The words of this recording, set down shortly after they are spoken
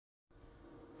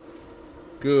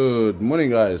Good morning,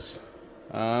 guys.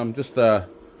 Just an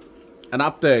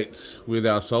update with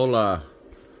our solar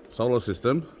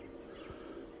system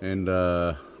and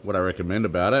what I recommend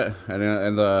about it,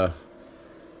 and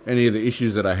any of the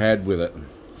issues that I had with it.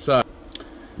 So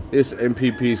this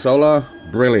MPP solar,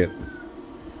 brilliant.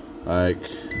 Like,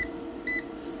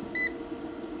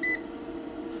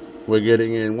 we're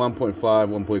getting in 1.5,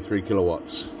 1.3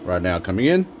 kilowatts right now coming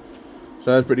in,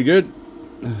 so that's pretty good.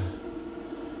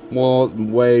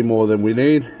 Way more than we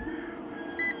need.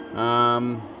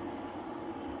 I've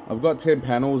got 10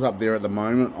 panels up there at the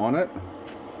moment on it,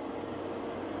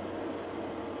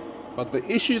 but the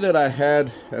issue that I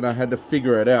had, and I had to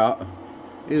figure it out,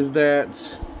 is that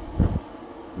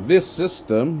this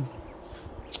system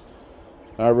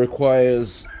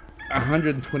requires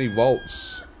 120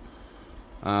 volts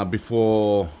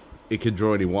before it could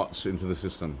draw any watts into the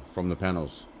system from the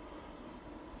panels.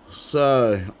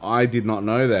 So I did not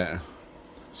know that.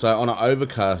 So on an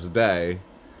overcast day,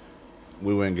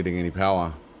 we weren't getting any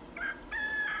power,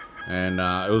 and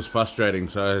it was frustrating.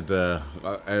 So I had to,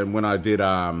 and when I did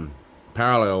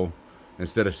parallel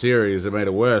instead of series, it made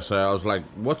it worse. So I was like,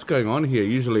 what's going on here?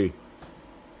 Usually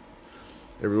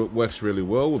it works really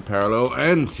well with parallel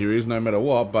and series no matter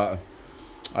what, but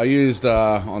I used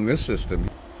on this system,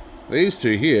 these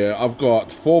two here, I've got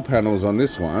 4 panels on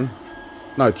this one.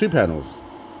 No, 2 panels.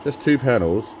 Just 2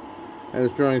 panels, and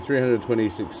it's drawing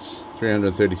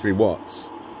 333 watts.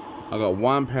 I got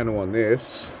 1 panel on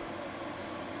this.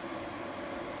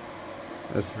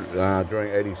 That's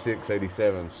drawing 86,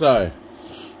 87. So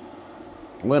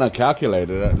when I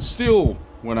calculated it, still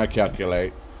when I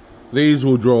calculate, these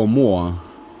will draw more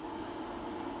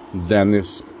than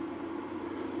this.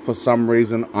 For some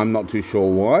reason, I'm not too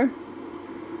sure why.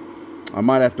 I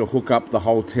might have to hook up the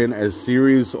whole 10 as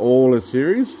series, all as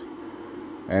series,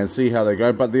 and see how they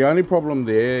go. But the only problem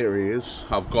there is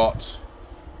I've got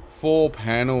 4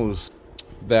 panels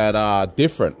that are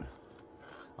different.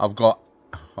 I've got,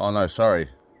 oh no, sorry,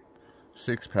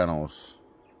 6 panels.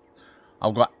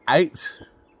 I've got 8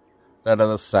 that are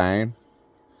the same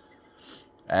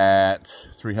at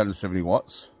 370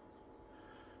 watts,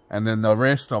 and then the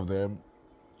rest of them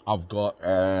I've got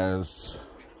as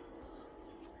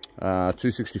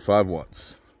 265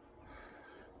 watts.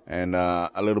 And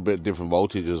a little bit different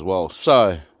voltage as well.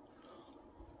 So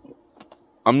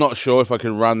I'm not sure if I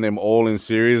can run them all in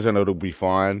series and it'll be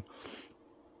fine,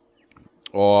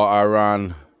 or I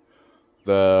run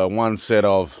the one set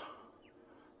of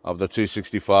the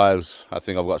 265s. I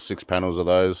think I've got 6 panels of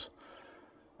those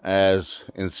as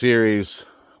in series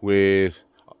with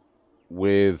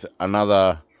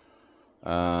another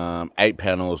 8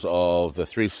 panels of the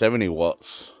 370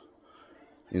 watts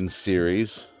in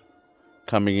series,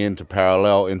 coming into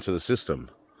parallel into the system,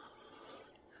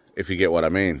 if you get what I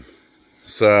mean.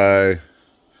 So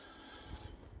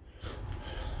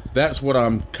that's what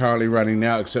I'm currently running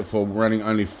now, except for running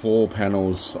only 4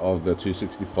 panels of the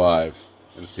 265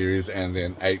 in series, and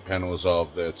then 8 panels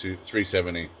of the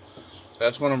 370.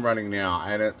 That's what I'm running now,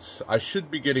 and I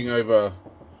should be getting over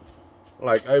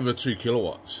 2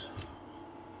 kilowatts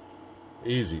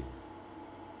easy,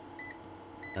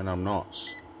 and I'm not.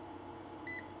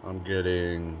 I'm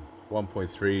getting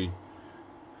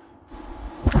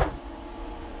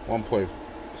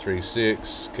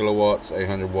 1.36 kilowatts,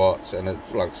 800 watts, and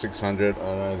it's like 600. I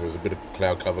don't know, there's a bit of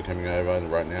cloud cover coming over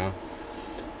right now,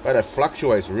 but it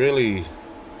fluctuates really.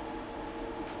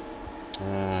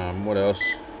 What else?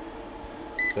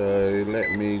 So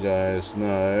let me guys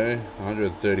know,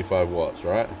 135 watts,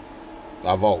 right?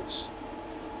 Volts.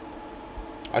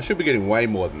 I should be getting way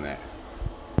more than that.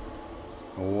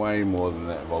 Way more than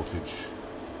that voltage.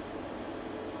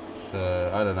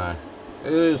 So I don't know.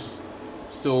 It is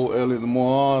still early in the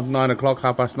morning, 9 o'clock,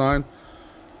 9:30.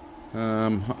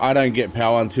 I don't get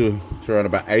power until around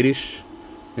about 8ish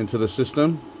into the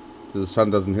system. The sun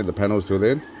doesn't hit the panels till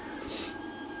then.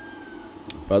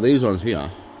 But these ones here,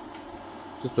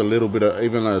 just a little bit of,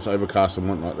 even though it's overcast and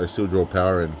whatnot, they still draw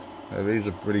power in. So these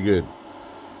are pretty good.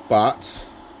 But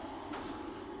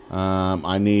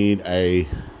I need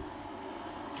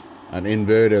an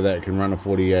inverter that can run a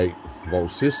 48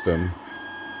 volt system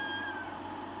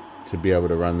to be able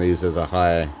to run these as a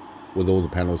high with all the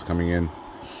panels coming in,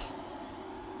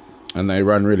 and they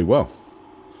run really well.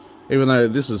 Even though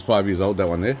this is 5 years old, that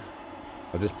one there,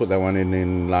 I just put that one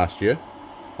in last year.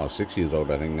 6 years old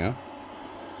I think now,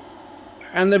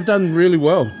 and they've done really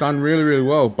well, really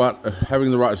well, but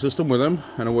having the right system with them,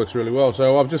 and it works really well.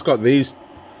 So I've just got these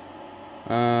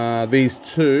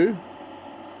 2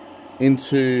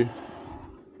 into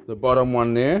the bottom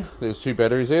one there. There's 2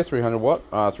 batteries there, 300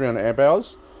 amp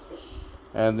hours,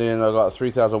 And then I've got a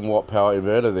 3000 watt power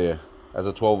inverter there as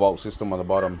a 12 volt system on the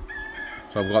bottom.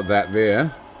 So I've got that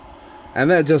there. And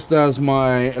that just does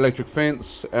my electric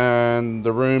fence and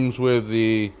the rooms with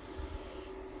the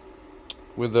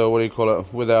what do you call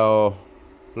it, with our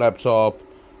laptop,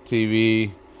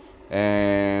 TV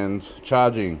and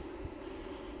charging.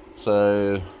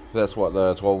 So that's what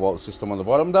the 12 volt system on the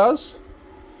bottom does.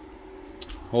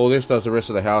 All this does the rest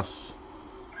of the house.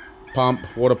 Pump,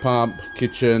 water pump,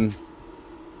 kitchen.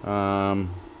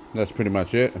 That's pretty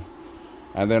much it.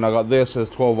 And then I got this as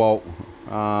 12 volt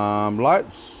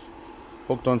lights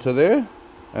hooked onto there.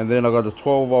 And then I got a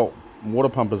 12 volt water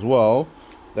pump as well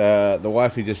that the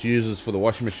wifey just uses for the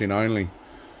washing machine only.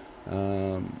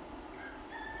 And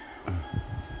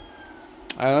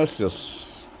that's just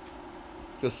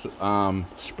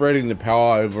spreading the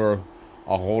power over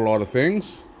a whole lot of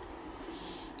things.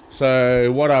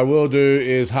 So what I will do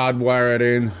is hardwire it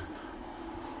in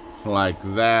like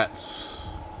that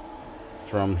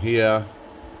from here.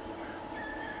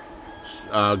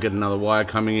 Get another wire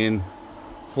coming in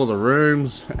for the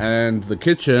rooms and the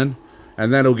kitchen,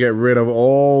 and that'll get rid of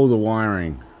all the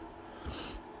wiring,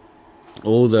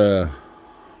 all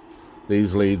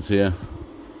these leads here,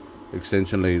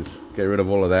 extension leads, get rid of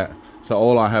all of that. So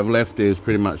all I have left is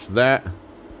pretty much that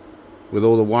with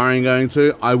all the wiring going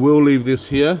to. I will leave this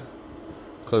here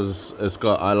because it's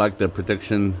got, I like the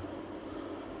protection,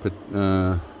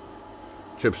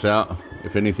 trips out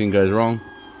if anything goes wrong.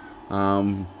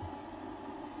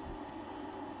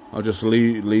 I'll just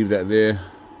leave that there.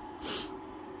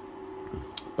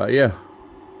 But yeah,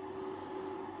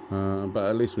 but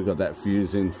at least we got that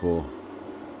fuse in for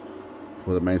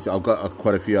the main thing. I've got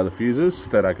quite a few other fuses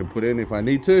that I can put in if I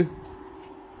need to.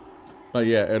 But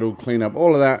yeah, it'll clean up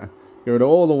all of that, get rid of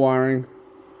all the wiring.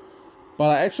 But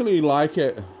I actually like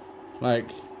it. Like,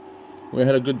 we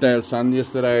had a good day of sun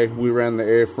yesterday. We ran the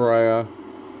air fryer.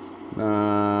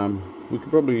 We could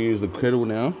probably use the kettle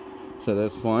now, so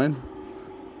that's fine.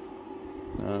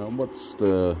 What's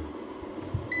the,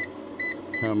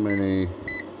 how many?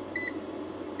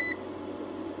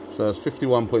 So it's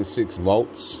 51.6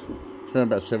 volts. It's around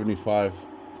about 75%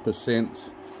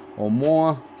 or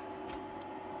more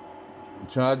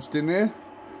charged in there.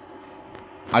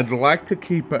 I'd like to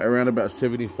keep it around about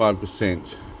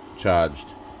 75% charged.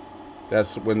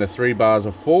 That's when the 3 bars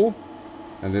are full,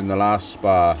 and then the last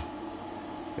bar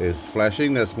is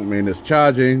flashing. That's what means it's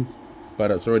charging,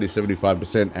 but it's already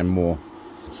 75% and more.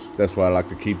 That's why I like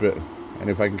to keep it, and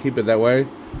if I can keep it that way,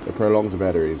 it prolongs the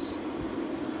batteries.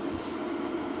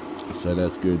 So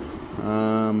that's good.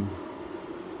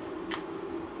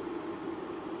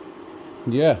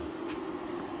 Yeah.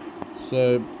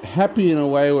 So happy in a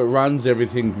way, it runs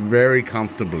everything very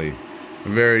comfortably,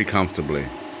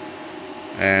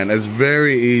 and it's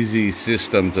very easy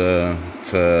system to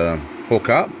hook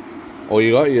up. Or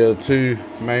you got your 2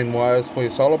 main wires for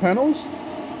your solar panels,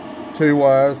 2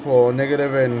 wires for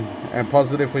negative and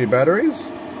positive for your batteries,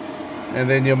 and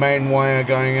then your main wire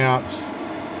going out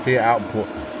to your output,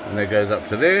 and that goes up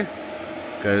to there,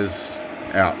 goes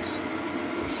out,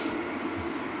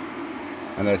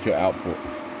 and that's your output.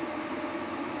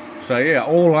 So yeah,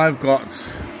 all I've got,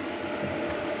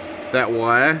 that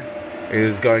wire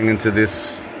is going into this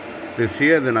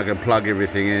here, then I can plug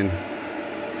everything in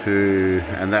to,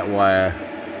 and that wire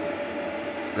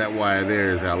there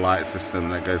is our light system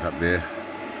that goes up there.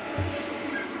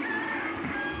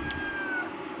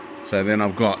 So then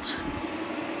I've got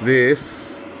this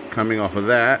coming off of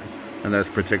that, and that's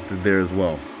protected there as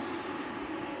well.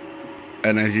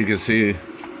 And as you can see,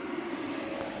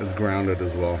 it's grounded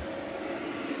as well.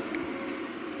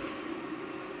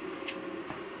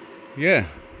 Yeah,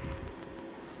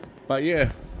 but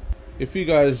yeah, if you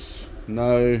guys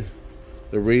know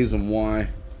the reason why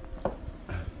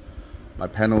my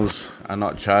panels are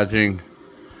not charging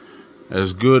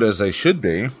as good as they should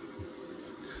be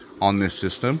on this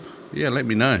system, yeah, let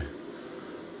me know,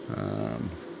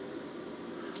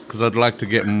 because I'd like to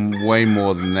get way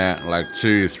more than that, like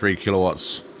 2-3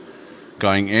 kilowatts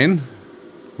going in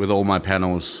with all my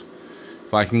panels.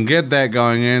 If I can get that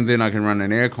going in, then I can run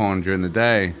an aircon during the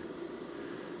day,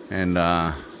 and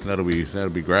that'll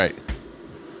be great.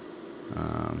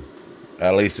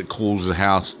 At least it cools the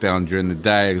house down during the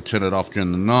day. I can turn it off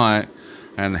during the night,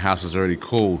 and the house is already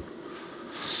cooled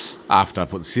after I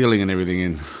put the ceiling and everything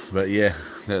in. But yeah,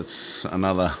 that's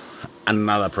another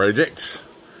project,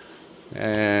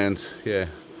 and yeah,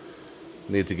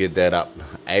 need to get that up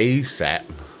ASAP.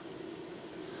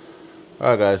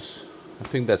 Alright guys, I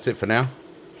think that's it for now.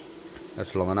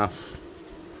 That's long enough.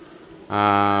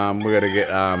 We're gonna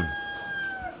get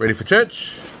ready for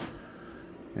church,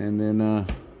 and then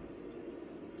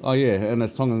Oh yeah, and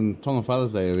it's Tonga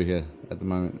Father's Day over here at the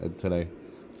moment, today.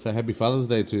 So happy Father's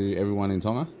Day to everyone in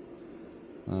Tonga.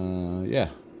 Yeah.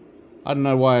 I don't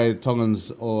know why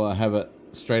Tongans or have it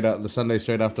the Sunday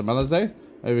straight after Mother's Day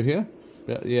over here.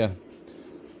 But yeah.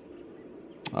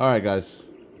 Alright guys.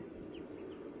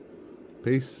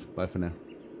 Peace. Bye for now.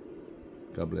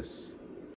 God bless.